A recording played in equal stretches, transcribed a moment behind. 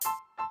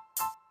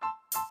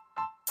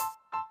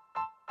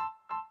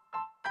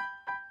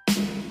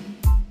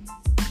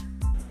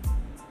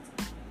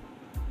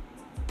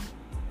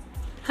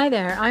Hi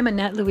there, I'm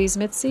Annette Louise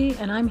Mitzi,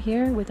 and I'm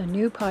here with a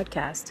new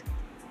podcast.